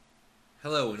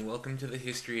Hello and welcome to the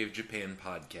History of Japan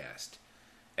podcast,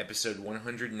 episode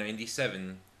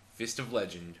 197, Fist of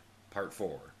Legend, part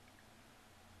 4.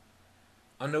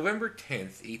 On November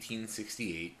 10th,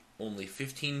 1868, only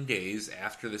 15 days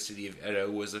after the city of Edo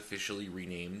was officially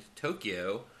renamed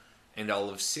Tokyo, and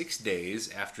all of 6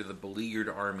 days after the beleaguered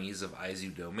armies of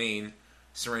Aizu Domain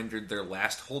surrendered their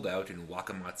last holdout in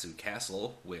Wakamatsu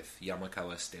Castle, with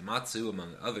Yamakawa Stematsu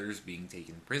among others being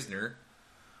taken prisoner,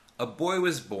 a boy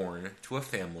was born to a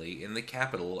family in the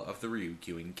capital of the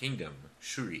Ryukyuan Kingdom,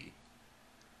 Shuri.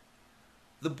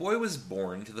 The boy was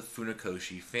born to the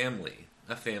Funakoshi family,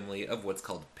 a family of what's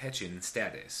called Pechin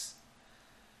status.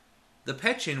 The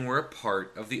Pechin were a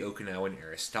part of the Okinawan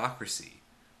aristocracy,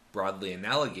 broadly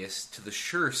analogous to the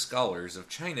Sure scholars of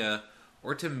China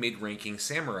or to mid-ranking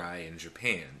samurai in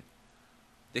Japan.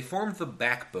 They formed the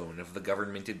backbone of the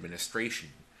government administration,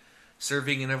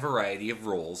 serving in a variety of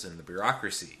roles in the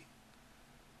bureaucracy.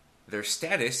 Their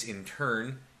status, in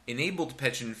turn, enabled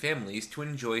Pechin families to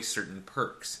enjoy certain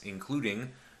perks,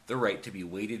 including the right to be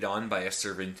waited on by a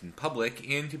servant in public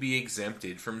and to be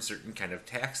exempted from certain kind of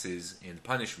taxes and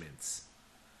punishments.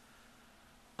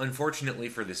 Unfortunately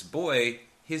for this boy,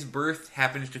 his birth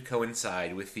happened to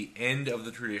coincide with the end of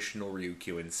the traditional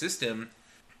Ryukyuan system,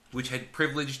 which had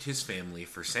privileged his family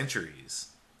for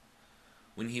centuries.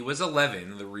 When he was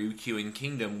 11, the Ryukyuan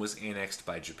kingdom was annexed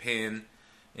by Japan,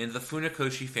 and the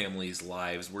Funakoshi family's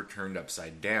lives were turned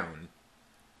upside down.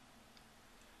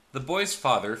 The boy's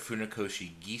father,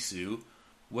 Funakoshi Gisu,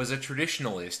 was a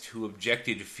traditionalist who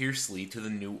objected fiercely to the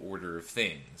new order of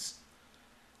things.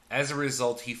 As a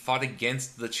result, he fought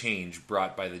against the change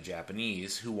brought by the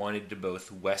Japanese, who wanted to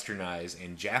both westernize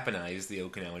and Japanize the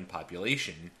Okinawan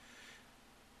population.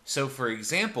 So, for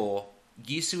example,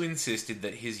 Gisu insisted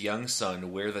that his young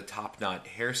son wear the top-knot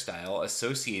hairstyle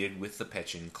associated with the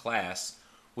Pechin class,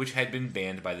 which had been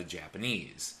banned by the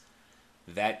Japanese.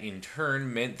 That, in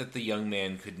turn, meant that the young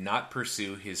man could not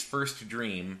pursue his first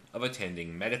dream of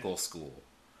attending medical school.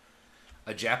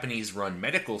 A Japanese-run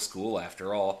medical school,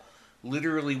 after all,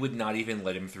 literally would not even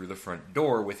let him through the front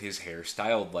door with his hair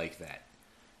styled like that,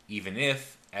 even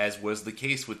if, as was the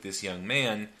case with this young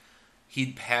man,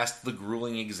 he'd passed the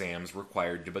grueling exams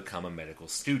required to become a medical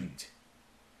student.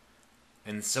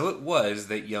 And so it was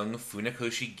that young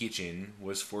Funakoshi Gichin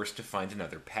was forced to find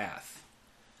another path.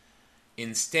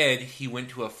 Instead, he went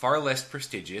to a far less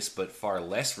prestigious but far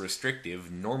less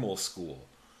restrictive normal school,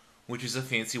 which is a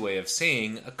fancy way of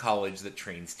saying a college that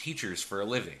trains teachers for a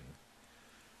living.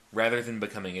 Rather than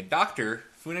becoming a doctor,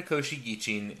 Funakoshi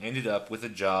Gichin ended up with a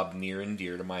job near and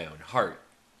dear to my own heart.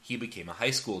 He became a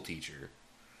high school teacher.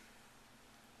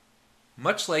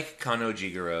 Much like Kano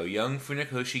Jigoro, young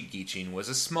Funakoshi Gichin was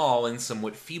a small and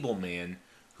somewhat feeble man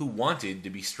who wanted to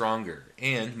be stronger,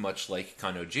 and much like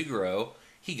Kano Jigoro,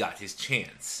 he got his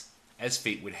chance. As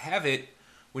fate would have it,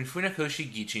 when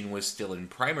Funakoshi Gichin was still in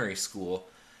primary school,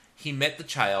 he met the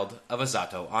child of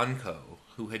Azato Anko,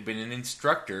 who had been an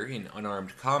instructor in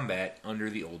unarmed combat under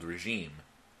the old regime.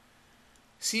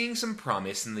 Seeing some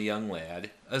promise in the young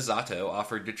lad, Azato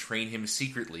offered to train him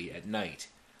secretly at night,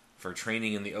 for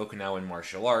training in the Okinawan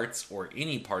martial arts, or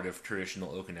any part of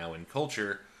traditional Okinawan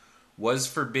culture, was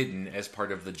forbidden as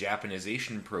part of the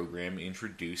Japanization program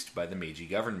introduced by the Meiji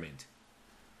government.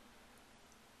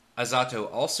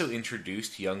 Azato also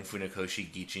introduced young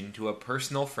Funakoshi Gichin to a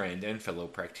personal friend and fellow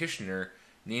practitioner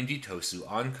named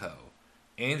Itosu Anko,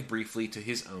 and briefly to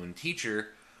his own teacher,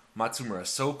 Matsumura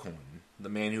Sokon, the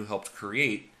man who helped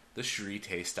create the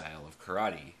Shuri-te style of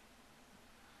karate.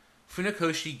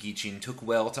 Funakoshi Gichin took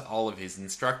well to all of his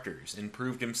instructors and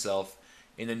proved himself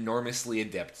an enormously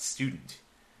adept student.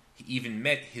 He even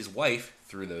met his wife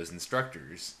through those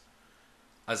instructors.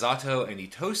 Azato and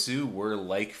Itosu were,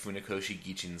 like Funakoshi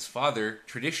Gichin's father,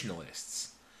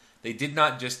 traditionalists. They did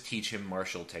not just teach him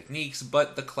martial techniques,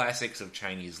 but the classics of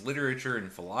Chinese literature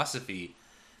and philosophy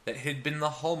that had been the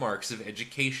hallmarks of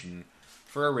education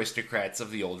for aristocrats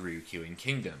of the old Ryukyuan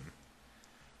kingdom.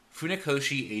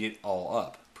 Funakoshi ate it all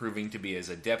up, proving to be as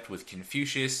adept with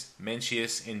Confucius,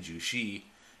 Mencius, and Jushi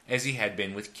as he had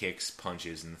been with kicks,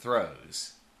 punches, and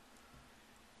throws.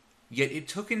 Yet it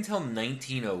took until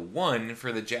 1901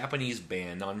 for the Japanese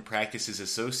ban on practices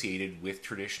associated with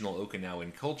traditional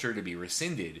Okinawan culture to be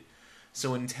rescinded,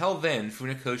 so until then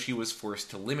Funakoshi was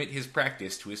forced to limit his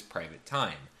practice to his private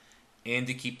time, and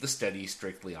to keep the study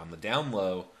strictly on the down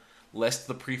low, lest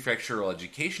the prefectural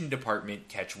education department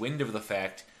catch wind of the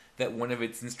fact that one of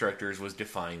its instructors was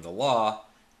defying the law,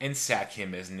 and sack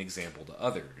him as an example to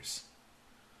others.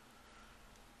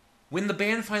 When the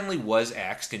ban finally was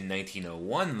axed in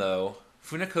 1901, though,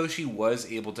 Funakoshi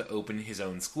was able to open his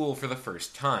own school for the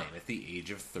first time at the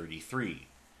age of 33.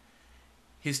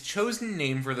 His chosen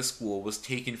name for the school was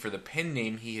taken for the pen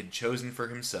name he had chosen for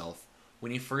himself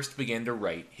when he first began to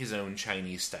write his own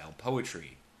Chinese-style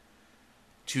poetry.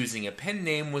 Choosing a pen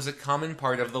name was a common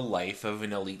part of the life of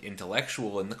an elite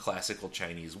intellectual in the classical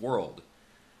Chinese world,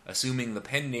 assuming the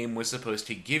pen name was supposed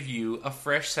to give you a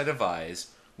fresh set of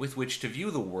eyes with which to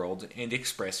view the world and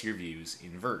express your views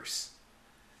in verse.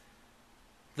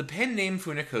 The pen name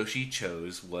Funakoshi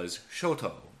chose was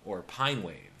Shoto, or pine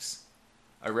waves,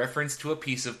 a reference to a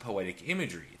piece of poetic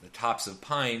imagery, the tops of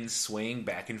pines swaying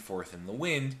back and forth in the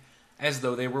wind as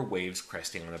though they were waves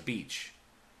cresting on a beach.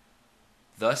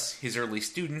 Thus, his early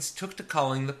students took to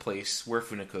calling the place where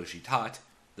Funakoshi taught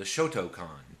the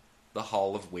Shotokan, the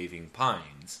Hall of Waving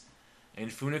Pines, and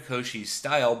Funakoshi's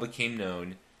style became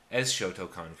known as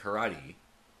Shotokan Karate.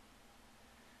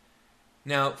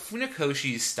 Now,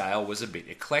 Funakoshi's style was a bit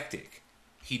eclectic.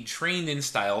 He'd trained in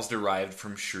styles derived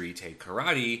from Shuri-te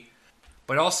karate,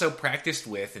 but also practiced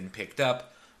with and picked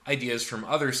up ideas from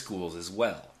other schools as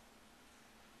well.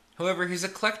 However, his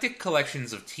eclectic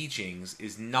collections of teachings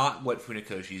is not what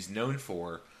Funakoshi's known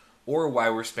for, or why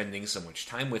we're spending so much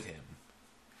time with him.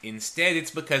 Instead,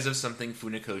 it's because of something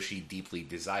Funakoshi deeply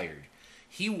desired.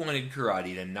 He wanted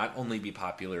karate to not only be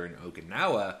popular in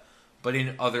Okinawa, but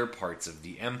in other parts of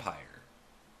the empire.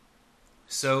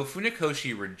 So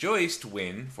Funakoshi rejoiced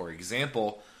when, for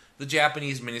example, the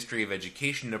Japanese Ministry of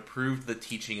Education approved the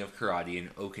teaching of karate in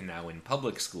Okinawan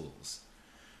public schools.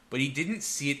 But he didn't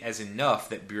see it as enough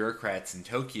that bureaucrats in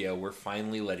Tokyo were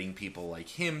finally letting people like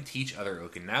him teach other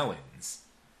Okinawans.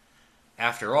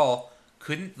 After all,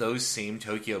 couldn't those same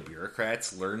Tokyo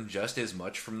bureaucrats learn just as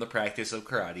much from the practice of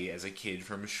karate as a kid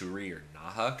from Shuri or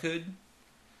Naha could?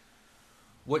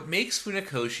 What makes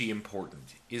Funakoshi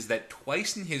important is that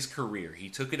twice in his career he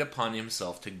took it upon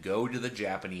himself to go to the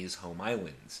Japanese home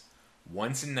islands,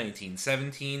 once in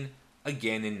 1917,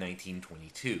 again in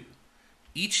 1922.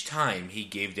 Each time he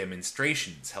gave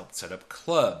demonstrations, helped set up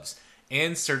clubs,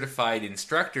 and certified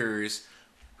instructors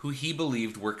who he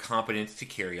believed were competent to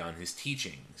carry on his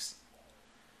teachings.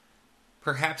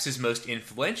 Perhaps his most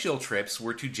influential trips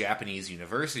were to Japanese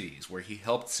universities, where he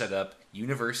helped set up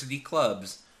university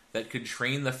clubs that could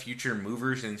train the future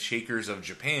movers and shakers of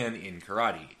Japan in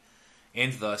karate,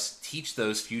 and thus teach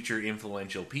those future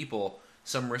influential people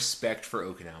some respect for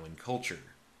Okinawan culture.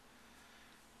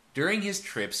 During his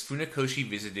trips, Funakoshi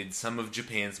visited some of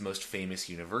Japan's most famous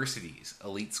universities,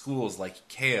 elite schools like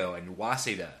Keio and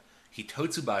Waseda,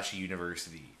 Hitotsubashi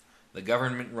University, the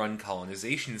government-run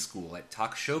colonization school at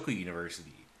Takushoku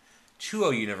University,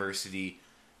 Chuo University,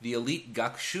 the elite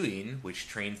Gakushuin, which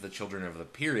trains the children of the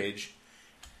peerage,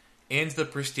 and the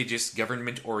prestigious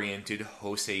government-oriented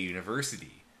Hosei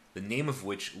University, the name of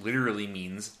which literally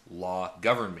means law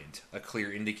government, a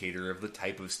clear indicator of the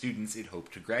type of students it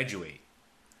hoped to graduate.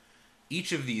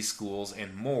 Each of these schools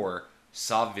and more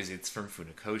saw visits from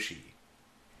Funakoshi.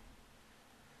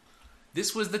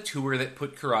 This was the tour that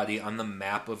put karate on the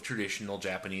map of traditional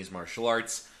Japanese martial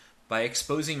arts by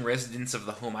exposing residents of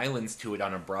the home islands to it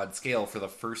on a broad scale for the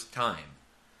first time.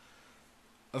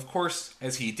 Of course,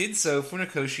 as he did so,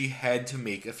 Funakoshi had to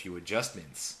make a few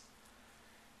adjustments.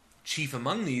 Chief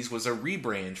among these was a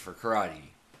rebrand for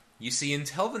karate. You see,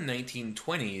 until the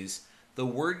 1920s, the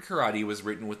word karate was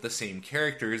written with the same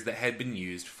characters that had been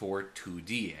used for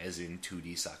 2D, as in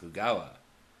 2D Sakugawa.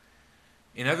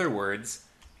 In other words,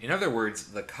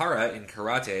 the kara in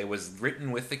karate was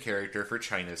written with the character for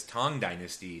China's Tang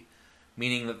Dynasty,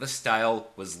 meaning that the style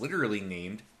was literally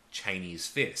named Chinese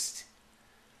Fist.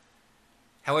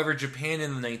 However, Japan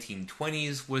in the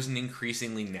 1920s was an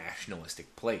increasingly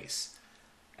nationalistic place.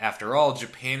 After all,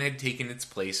 Japan had taken its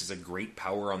place as a great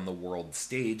power on the world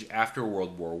stage after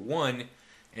World War I,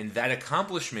 and that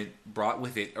accomplishment brought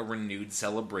with it a renewed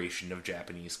celebration of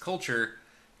Japanese culture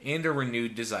and a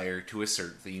renewed desire to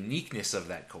assert the uniqueness of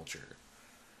that culture.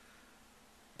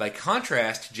 By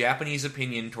contrast, Japanese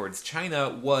opinion towards China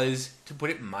was, to put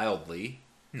it mildly,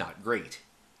 not great.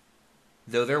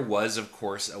 Though there was, of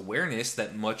course, awareness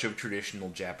that much of traditional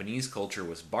Japanese culture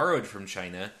was borrowed from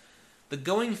China, the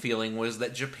going feeling was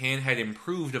that Japan had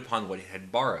improved upon what it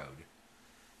had borrowed.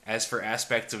 As for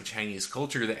aspects of Chinese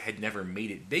culture that had never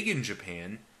made it big in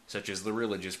Japan, such as the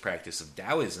religious practice of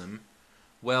Taoism,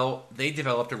 well, they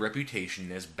developed a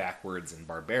reputation as backwards and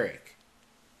barbaric.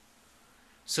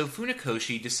 So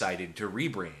Funakoshi decided to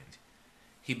rebrand.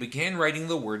 He began writing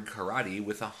the word karate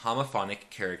with a homophonic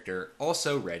character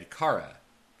also read kara,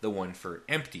 the one for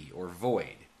empty or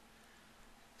void.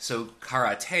 So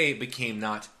karate became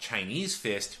not Chinese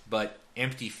fist, but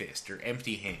empty fist or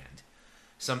empty hand.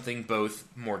 something both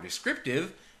more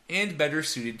descriptive and better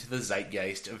suited to the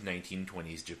zeitgeist of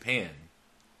 1920s Japan.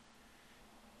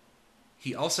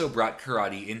 He also brought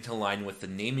karate into line with the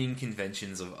naming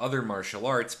conventions of other martial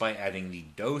arts by adding the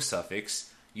do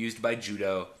suffix used by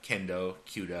judo, kendo,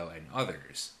 kyudo, and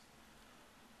others.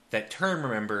 That term,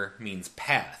 remember, means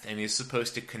path and is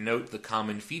supposed to connote the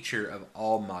common feature of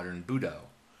all modern Budo,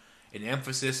 an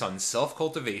emphasis on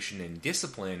self-cultivation and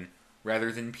discipline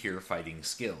rather than pure fighting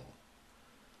skill.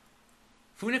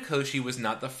 Funakoshi was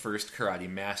not the first karate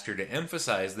master to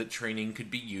emphasize that training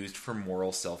could be used for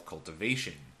moral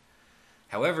self-cultivation.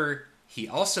 However, he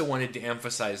also wanted to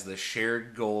emphasize the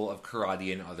shared goal of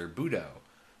karate and other Budo,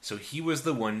 so he was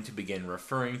the one to begin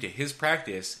referring to his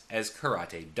practice as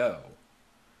karate do.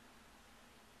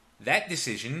 That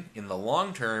decision, in the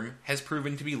long term, has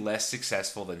proven to be less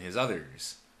successful than his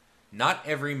others. Not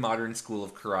every modern school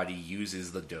of karate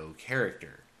uses the do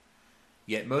character.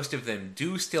 Yet most of them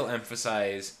do still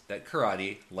emphasize that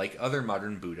karate, like other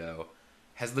modern Budo,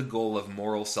 has the goal of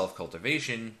moral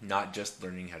self-cultivation, not just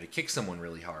learning how to kick someone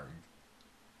really hard.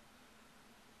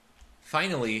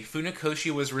 Finally,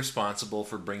 Funakoshi was responsible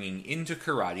for bringing into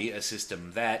karate a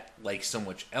system that, like so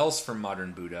much else from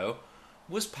modern Budo,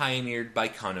 was pioneered by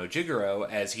Kano Jigoro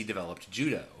as he developed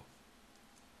judo.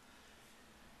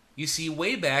 You see,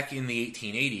 way back in the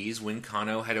 1880s, when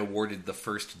Kano had awarded the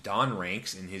first Dan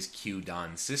ranks in his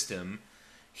Kyu-Dan system,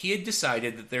 he had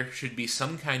decided that there should be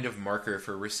some kind of marker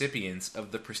for recipients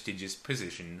of the prestigious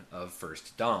position of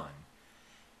First Dan.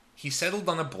 He settled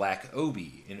on a black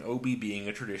obi, an obi being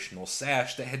a traditional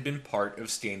sash that had been part of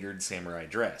standard samurai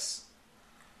dress.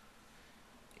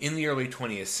 In the early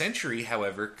 20th century,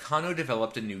 however, Kano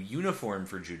developed a new uniform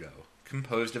for judo,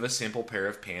 composed of a simple pair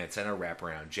of pants and a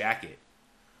wraparound jacket.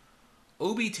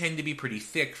 Obi tend to be pretty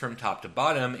thick from top to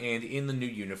bottom, and in the new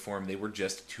uniform they were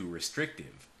just too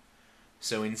restrictive.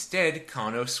 So instead,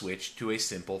 Kano switched to a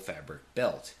simple fabric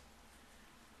belt.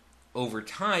 Over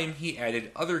time, he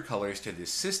added other colors to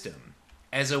this system,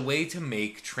 as a way to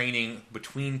make training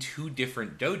between two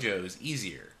different dojos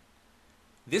easier.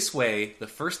 This way, the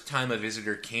first time a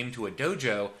visitor came to a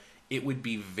dojo, it would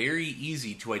be very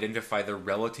easy to identify the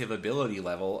relative ability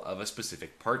level of a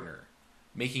specific partner,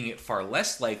 making it far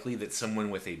less likely that someone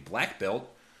with a black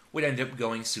belt would end up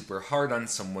going super hard on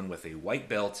someone with a white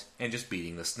belt and just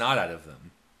beating the snot out of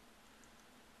them.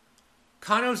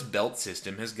 Kano's belt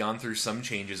system has gone through some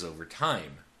changes over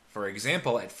time. For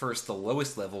example, at first the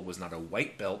lowest level was not a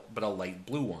white belt, but a light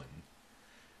blue one.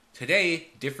 Today,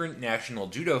 different national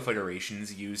judo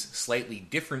federations use slightly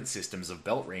different systems of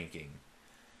belt ranking.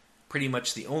 Pretty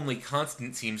much the only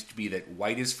constant seems to be that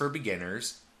white is for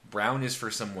beginners, brown is for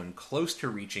someone close to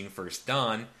reaching first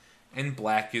dan, and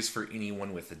black is for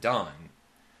anyone with a dan.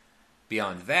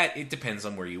 Beyond that, it depends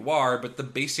on where you are, but the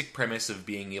basic premise of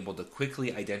being able to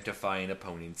quickly identify an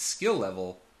opponent's skill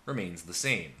level remains the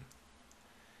same.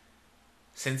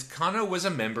 Since Kano was a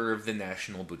member of the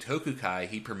National Butokukai,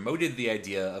 he promoted the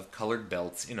idea of colored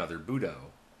belts in other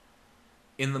Budo.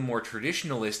 In the more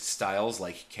traditionalist styles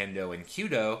like Kendo and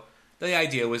Kyudo, the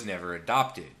idea was never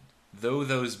adopted. Though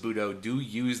those Budo do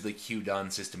use the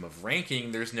Kyu-Dan system of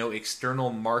ranking, there's no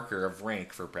external marker of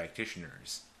rank for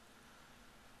practitioners.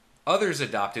 Others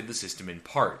adopted the system in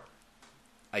part.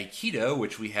 Aikido,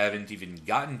 which we haven't even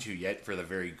gotten to yet for the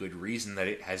very good reason that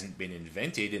it hasn't been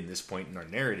invented in this point in our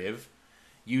narrative,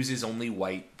 uses only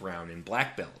white, brown, and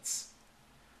black belts.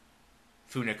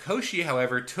 Funakoshi,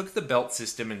 however, took the belt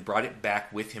system and brought it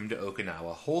back with him to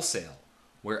Okinawa wholesale,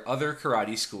 where other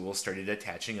karate schools started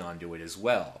attaching onto it as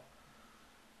well.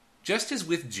 Just as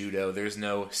with judo, there's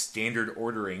no standard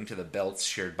ordering to the belts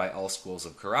shared by all schools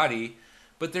of karate,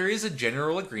 but there is a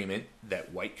general agreement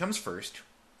that white comes first,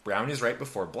 brown is right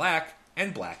before black,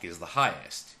 and black is the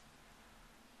highest.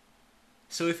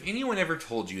 So if anyone ever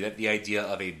told you that the idea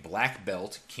of a black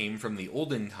belt came from the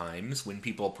olden times when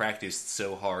people practiced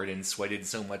so hard and sweated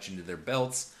so much into their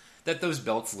belts that those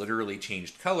belts literally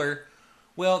changed color,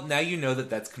 well, now you know that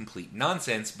that's complete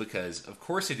nonsense because, of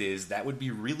course it is, that would be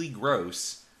really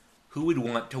gross. Who would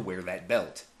want to wear that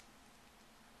belt?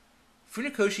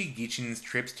 Funakoshi Gichin's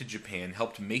trips to Japan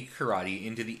helped make karate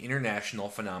into the international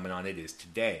phenomenon it is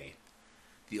today.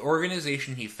 The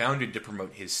organization he founded to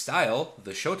promote his style,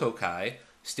 the Shotokai,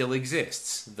 still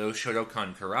exists, though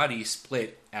Shotokan karate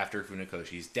split after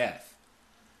Funakoshi's death.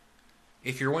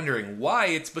 If you're wondering why,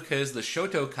 it's because the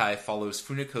Shotokai follows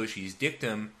Funakoshi's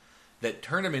dictum that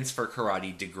tournaments for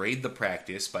karate degrade the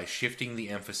practice by shifting the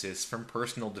emphasis from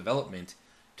personal development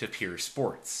to pure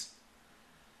sports.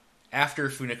 After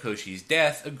Funakoshi's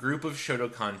death, a group of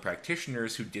Shotokan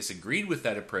practitioners who disagreed with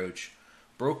that approach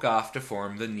broke off to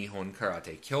form the Nihon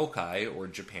Karate Kyokai, or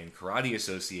Japan Karate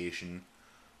Association,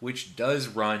 which does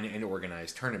run and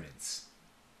organize tournaments.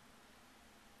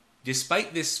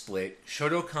 Despite this split,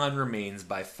 Shotokan remains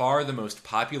by far the most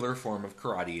popular form of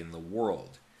karate in the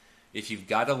world. If you've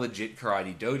got a legit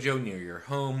karate dojo near your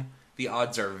home, the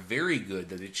odds are very good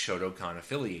that it's Shotokan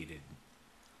affiliated.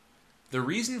 The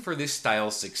reason for this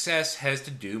style's success has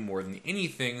to do more than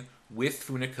anything with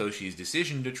Funakoshi's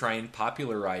decision to try and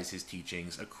popularize his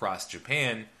teachings across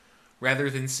Japan, rather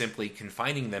than simply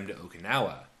confining them to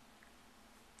Okinawa.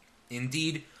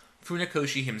 Indeed,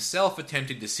 Funakoshi himself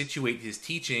attempted to situate his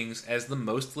teachings as the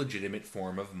most legitimate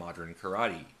form of modern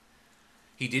karate.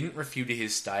 He didn't refute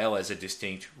his style as a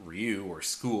distinct ryu or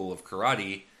school of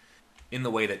karate in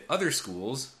the way that other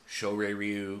schools, Shorei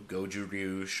Ryu, Goju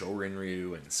Ryu, Shorin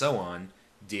Ryu, and so on,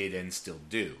 did and still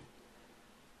do.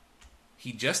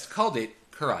 He just called it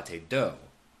Karate Do,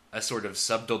 a sort of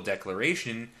subtle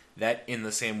declaration that, in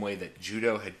the same way that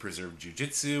Judo had preserved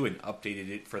Jiu-Jitsu and updated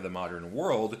it for the modern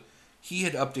world, he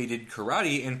had updated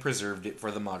karate and preserved it for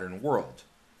the modern world.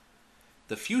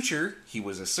 The future, he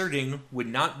was asserting, would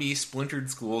not be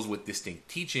splintered schools with distinct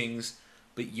teachings,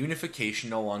 but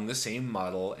unification along the same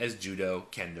model as Judo,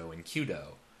 Kendo, and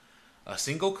Kyudo. A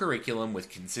single curriculum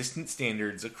with consistent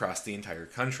standards across the entire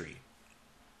country.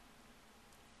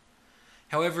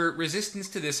 However, resistance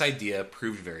to this idea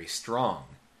proved very strong.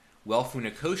 While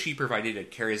Funakoshi provided a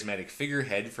charismatic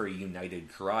figurehead for a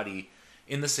united karate,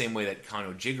 in the same way that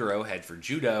Kano Jigoro had for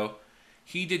Judo,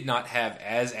 he did not have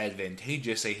as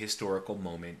advantageous a historical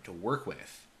moment to work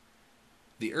with.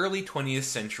 The early 20th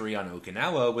century on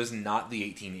Okinawa was not the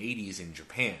 1880s in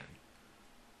Japan.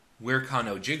 Where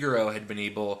Kano Jigoro had been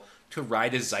able to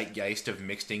ride a zeitgeist of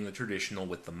mixing the traditional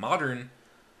with the modern,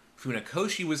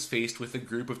 Funakoshi was faced with a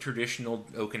group of traditional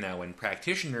Okinawan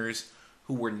practitioners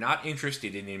who were not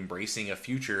interested in embracing a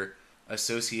future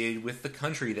associated with the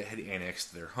country that had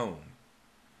annexed their home.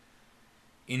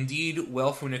 Indeed,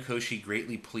 while Funakoshi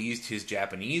greatly pleased his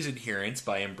Japanese adherents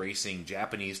by embracing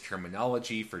Japanese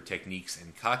terminology for techniques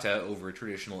and kata over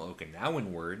traditional Okinawan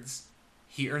words,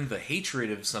 he earned the hatred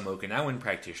of some Okinawan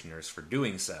practitioners for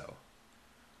doing so.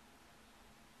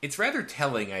 It's rather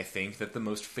telling, I think, that the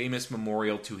most famous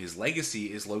memorial to his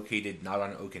legacy is located not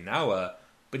on Okinawa,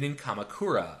 but in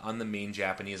Kamakura, on the main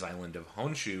Japanese island of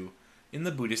Honshu, in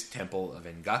the Buddhist temple of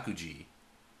Engakuji.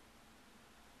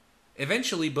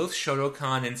 Eventually, both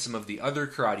Shotokan and some of the other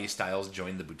karate styles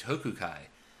joined the Butokukai,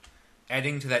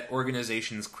 adding to that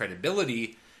organization's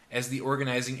credibility as the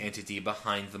organizing entity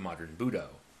behind the modern Budo.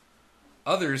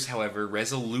 Others, however,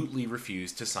 resolutely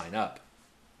refused to sign up.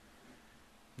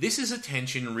 This is a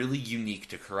tension really unique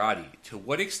to karate. To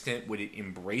what extent would it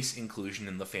embrace inclusion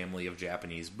in the family of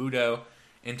Japanese Budo,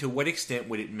 and to what extent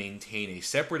would it maintain a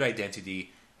separate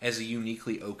identity as a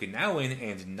uniquely Okinawan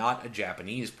and not a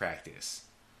Japanese practice?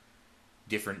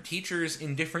 Different teachers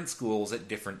in different schools at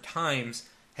different times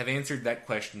have answered that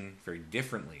question very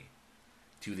differently.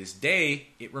 To this day,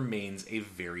 it remains a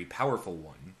very powerful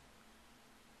one.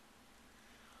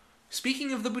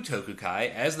 Speaking of the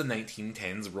Butokukai, as the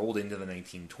 1910s rolled into the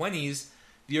 1920s,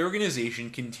 the organization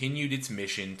continued its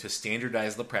mission to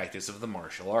standardize the practice of the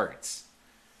martial arts.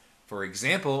 For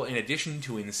example, in addition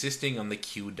to insisting on the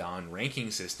Kyudan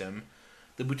ranking system,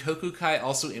 the Butokukai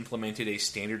also implemented a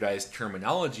standardized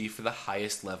terminology for the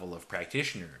highest level of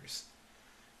practitioners.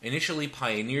 Initially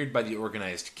pioneered by the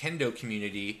organized Kendo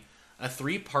community, a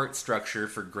 3-part structure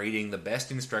for grading the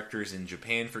best instructors in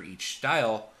Japan for each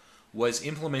style was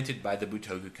implemented by the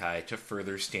Butokukai to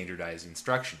further standardize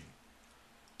instruction.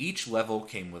 Each level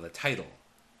came with a title: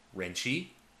 Renshi,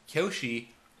 Kyoshi,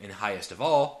 and highest of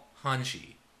all,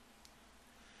 Hanshi.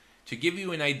 To give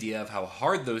you an idea of how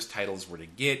hard those titles were to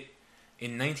get,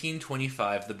 in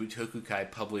 1925 the Butokukai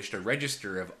published a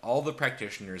register of all the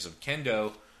practitioners of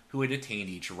Kendo who had attained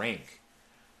each rank.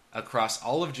 Across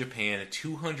all of Japan,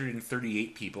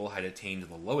 238 people had attained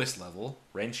the lowest level,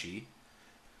 Renshi,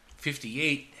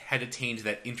 58 had attained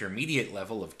that intermediate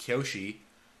level of Kyoshi,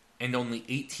 and only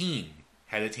 18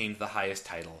 had attained the highest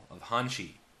title of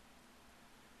Hanshi.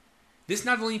 This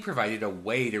not only provided a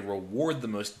way to reward the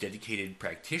most dedicated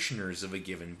practitioners of a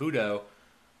given Budo,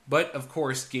 but of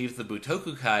course gave the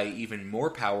Butokukai even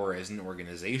more power as an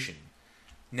organization.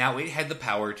 Now it had the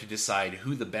power to decide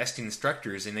who the best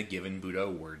instructors in a given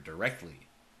Budo were directly.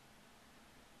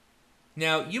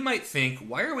 Now, you might think,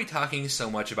 why are we talking so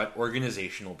much about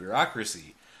organizational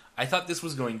bureaucracy? I thought this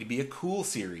was going to be a cool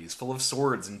series, full of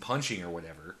swords and punching or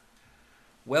whatever.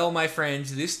 Well, my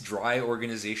friends, this dry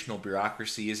organizational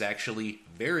bureaucracy is actually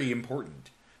very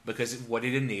important, because of what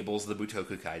it enables the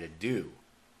Butokukai to do.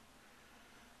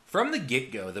 From the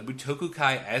get-go, the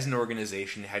Butokukai as an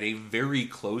organization had a very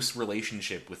close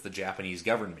relationship with the Japanese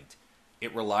government.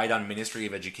 It relied on Ministry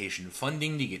of Education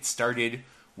funding to get started,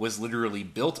 was literally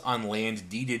built on land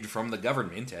deeded from the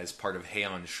government as part of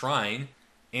Heian Shrine,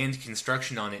 and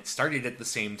construction on it started at the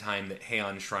same time that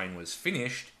Heian Shrine was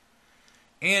finished,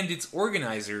 and its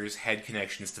organizers had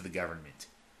connections to the government.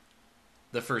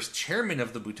 The first chairman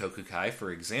of the Butokukai,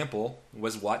 for example,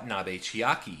 was Watanabe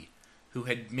Chiaki, who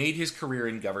had made his career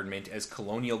in government as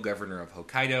colonial governor of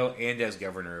Hokkaido and as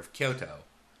governor of Kyoto.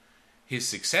 His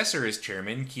successor as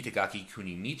chairman, Kitagaki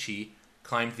Kunimichi,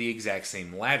 climbed the exact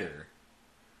same ladder.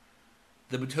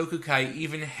 The Butokukai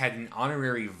even had an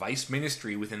honorary vice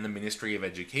ministry within the Ministry of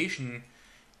Education,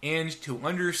 and to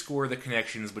underscore the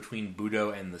connections between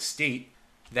Budo and the state,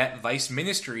 that vice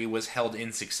ministry was held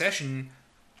in succession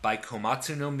by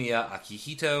Komatsu no Miya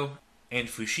Akihito and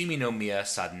Fushimi no Miya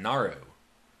Sadanaro.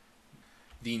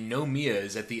 The no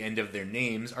Miyas at the end of their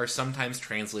names are sometimes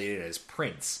translated as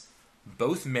prince.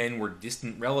 Both men were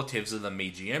distant relatives of the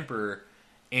Meiji Emperor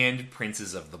and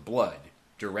princes of the blood,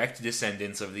 direct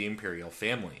descendants of the imperial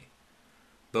family.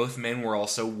 Both men were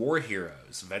also war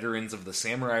heroes, veterans of the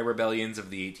samurai rebellions of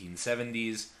the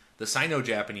 1870s, the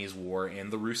Sino-Japanese War,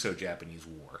 and the Russo-Japanese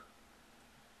War.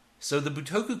 So the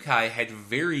Butokukai had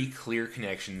very clear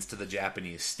connections to the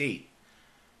Japanese state.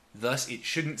 Thus, it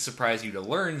shouldn't surprise you to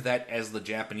learn that as the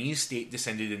Japanese state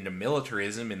descended into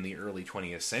militarism in the early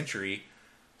 20th century,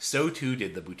 so too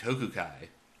did the Butokukai.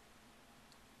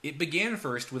 It began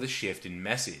first with a shift in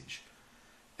message.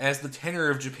 As the tenor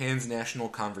of Japan's national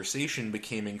conversation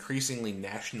became increasingly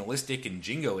nationalistic and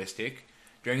jingoistic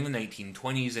during the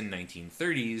 1920s and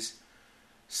 1930s,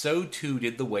 so too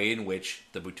did the way in which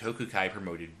the Butokukai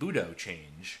promoted Budo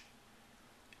change.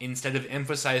 Instead of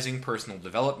emphasizing personal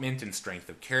development and strength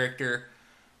of character,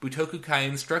 Butokukai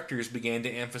instructors began to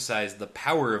emphasize the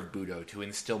power of Budo to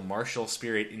instill martial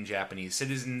spirit in Japanese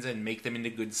citizens and make them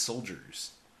into good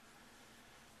soldiers.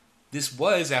 This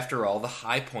was, after all, the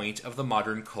high point of the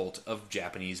modern cult of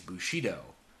Japanese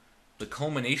Bushido, the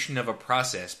culmination of a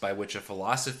process by which a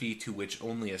philosophy to which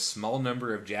only a small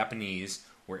number of Japanese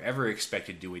were ever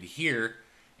expected to adhere,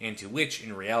 and to which,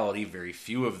 in reality, very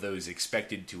few of those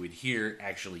expected to adhere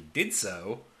actually did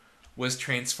so, was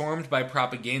transformed by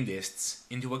propagandists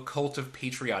into a cult of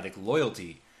patriotic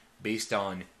loyalty based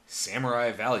on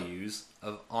samurai values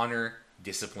of honor,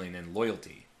 discipline, and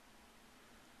loyalty.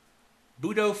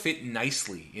 Budo fit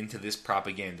nicely into this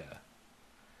propaganda.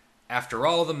 After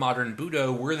all, the modern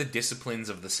Budo were the disciplines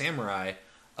of the samurai,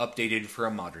 updated for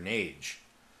a modern age.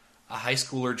 A high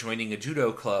schooler joining a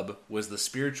judo club was the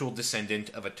spiritual descendant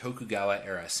of a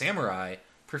Tokugawa-era samurai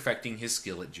perfecting his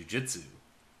skill at jujutsu.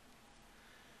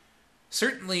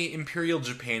 Certainly, Imperial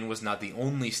Japan was not the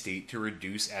only state to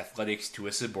reduce athletics to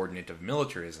a subordinate of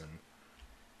militarism.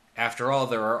 After all,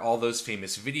 there are all those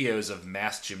famous videos of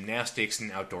mass gymnastics and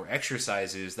outdoor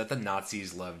exercises that the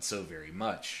Nazis loved so very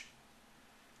much.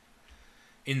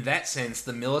 In that sense,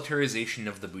 the militarization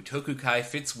of the Butokukai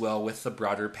fits well with the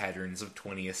broader patterns of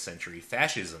 20th century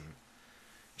fascism.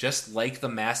 Just like the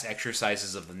mass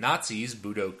exercises of the Nazis,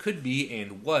 Budo could be,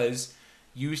 and was,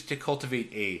 used to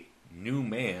cultivate a new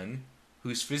man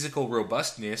whose physical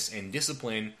robustness and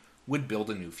discipline would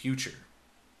build a new future.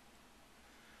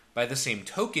 By the same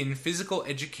token, physical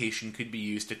education could be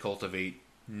used to cultivate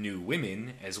new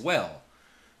women as well,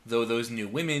 though those new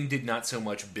women did not so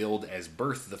much build as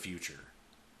birth the future.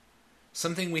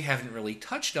 Something we haven't really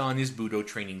touched on is Budo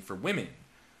training for women.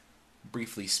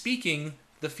 Briefly speaking,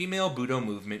 the female Budo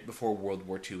movement before World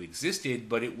War II existed,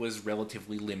 but it was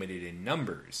relatively limited in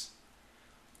numbers.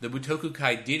 The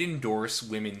Butokukai did endorse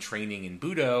women training in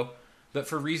Budo, but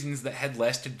for reasons that had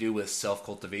less to do with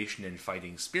self-cultivation and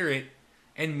fighting spirit,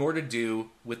 and more to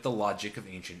do with the logic of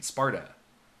ancient Sparta.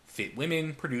 Fit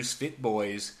women produce fit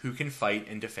boys who can fight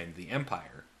and defend the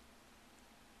empire.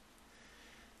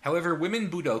 However, women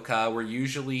Budoka were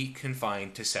usually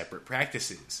confined to separate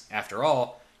practices. After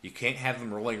all, you can't have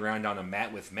them rolling around on a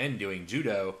mat with men doing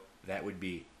judo. That would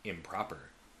be improper.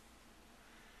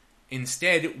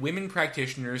 Instead, women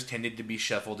practitioners tended to be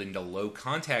shuffled into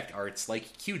low-contact arts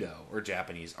like Kyudo or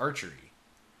Japanese archery.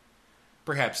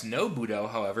 Perhaps no Budo,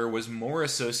 however, was more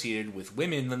associated with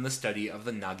women than the study of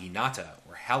the naginata,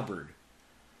 or halberd.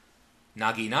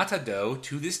 Naginata-do,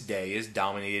 to this day, is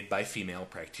dominated by female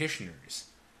practitioners.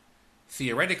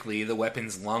 Theoretically, the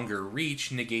weapon's longer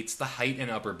reach negates the height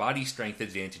and upper body strength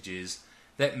advantages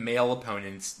that male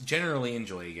opponents generally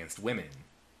enjoy against women.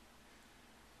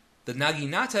 The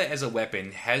naginata as a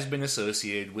weapon has been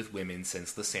associated with women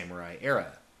since the samurai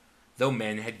era, though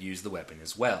men had used the weapon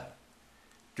as well.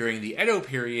 During the Edo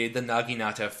period, the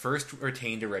naginata first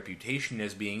retained a reputation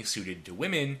as being suited to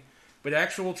women, but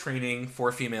actual training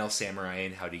for female samurai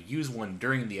in how to use one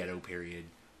during the Edo period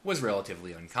was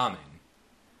relatively uncommon.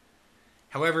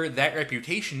 However, that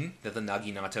reputation, that the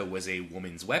naginata was a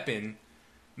woman's weapon,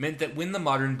 meant that when the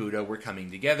modern Budo were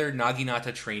coming together,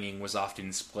 naginata training was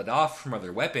often split off from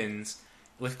other weapons,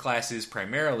 with classes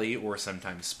primarily, or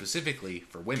sometimes specifically,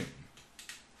 for women.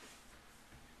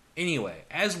 Anyway,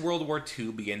 as World War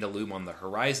II began to loom on the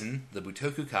horizon, the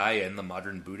Butokukai and the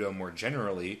modern Budo more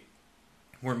generally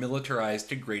were militarized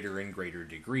to greater and greater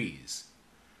degrees.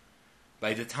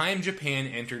 By the time Japan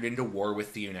entered into war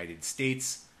with the United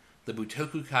States, the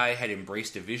Butokukai had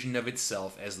embraced a vision of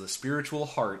itself as the spiritual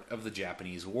heart of the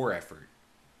Japanese war effort.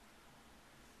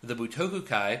 The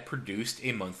Butokukai produced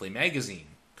a monthly magazine,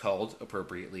 called,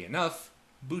 appropriately enough,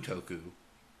 Butoku.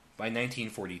 By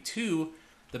 1942,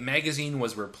 the magazine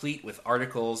was replete with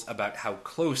articles about how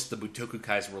close the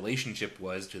Butokukai's relationship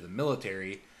was to the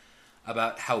military,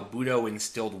 about how Budo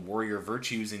instilled warrior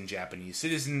virtues in Japanese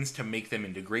citizens to make them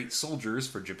into great soldiers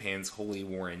for Japan's holy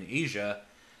war in Asia,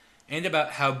 and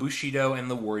about how Bushido and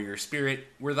the warrior spirit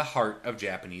were the heart of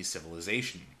Japanese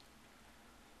civilization.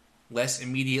 Less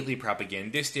immediately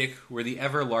propagandistic were the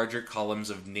ever larger columns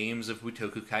of names of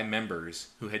Butokukai members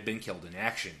who had been killed in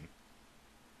action.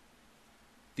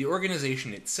 The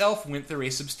organization itself went through a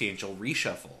substantial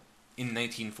reshuffle. In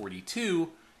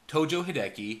 1942, Tojo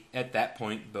Hideki, at that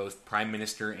point both Prime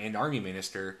Minister and Army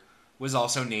Minister, was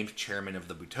also named chairman of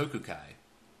the Butokukai.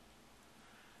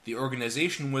 The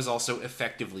organization was also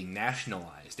effectively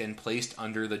nationalized and placed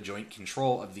under the joint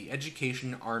control of the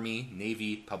Education, Army,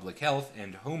 Navy, Public Health,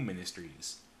 and Home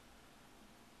Ministries.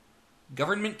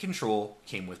 Government control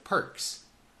came with perks.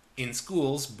 In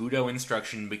schools, Budo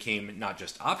instruction became not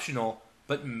just optional,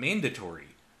 but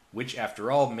mandatory, which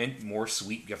after all meant more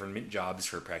sweet government jobs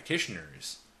for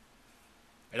practitioners.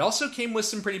 It also came with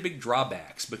some pretty big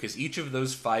drawbacks, because each of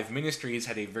those 5 ministries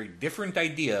had a very different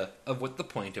idea of what the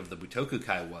point of the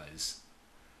Butokukai was.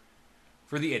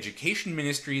 For the Education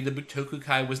Ministry, the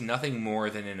Butokukai was nothing more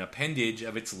than an appendage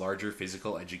of its larger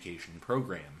physical education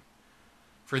program.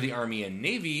 For the Army and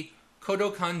Navy,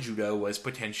 Kodokan Judo was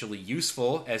potentially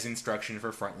useful as instruction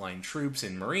for frontline troops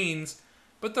and Marines,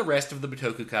 but the rest of the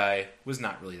Butokukai was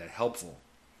not really that helpful.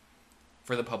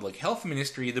 For the Public Health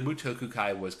Ministry, the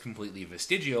Butokukai was completely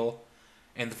vestigial,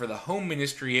 and for the Home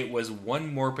Ministry it was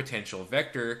one more potential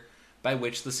vector by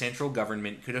which the central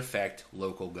government could affect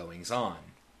local goings-on.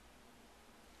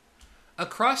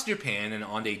 Across Japan and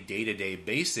on a day-to-day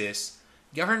basis,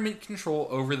 government control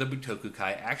over the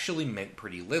Butokukai actually meant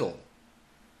pretty little.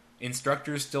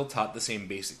 Instructors still taught the same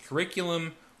basic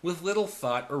curriculum, with little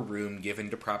thought or room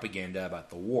given to propaganda about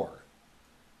the war.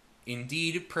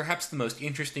 Indeed, perhaps the most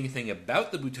interesting thing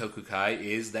about the Butokukai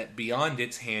is that beyond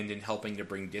its hand in helping to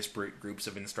bring disparate groups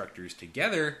of instructors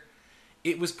together,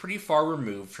 it was pretty far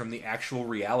removed from the actual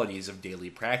realities of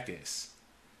daily practice.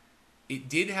 It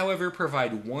did, however,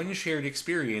 provide one shared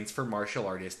experience for martial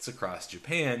artists across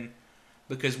Japan,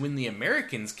 because when the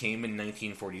Americans came in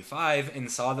 1945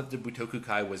 and saw that the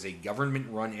Butokukai was a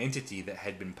government-run entity that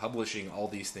had been publishing all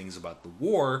these things about the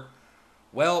war,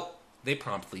 well, they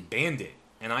promptly banned it.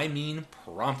 And I mean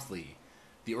promptly.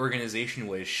 The organization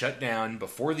was shut down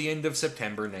before the end of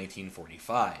September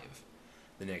 1945.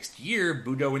 The next year,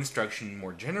 Budo instruction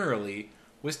more generally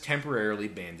was temporarily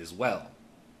banned as well.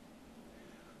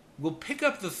 We'll pick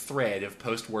up the thread of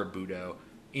post-war Budo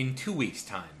in 2 weeks'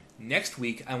 time. Next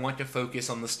week, I want to focus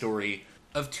on the story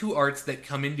of 2 arts that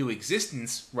come into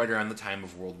existence right around the time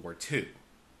of World War II.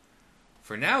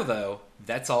 For now, though,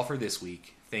 that's all for this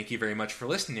week. Thank you very much for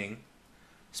listening.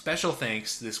 Special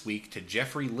thanks this week to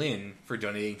Jeffrey Lynn for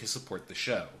donating to support the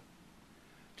show.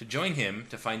 To join him,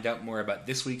 to find out more about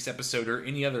this week's episode or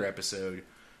any other episode,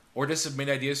 or to submit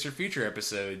ideas for future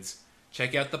episodes,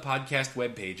 check out the podcast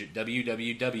webpage at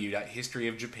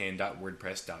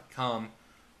www.historyofjapan.wordpress.com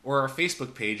or our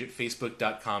Facebook page at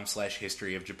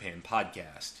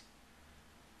facebook.com/historyofjapanpodcast.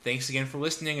 Thanks again for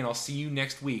listening, and I'll see you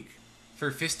next week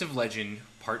for Fist of Legend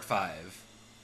Part 5.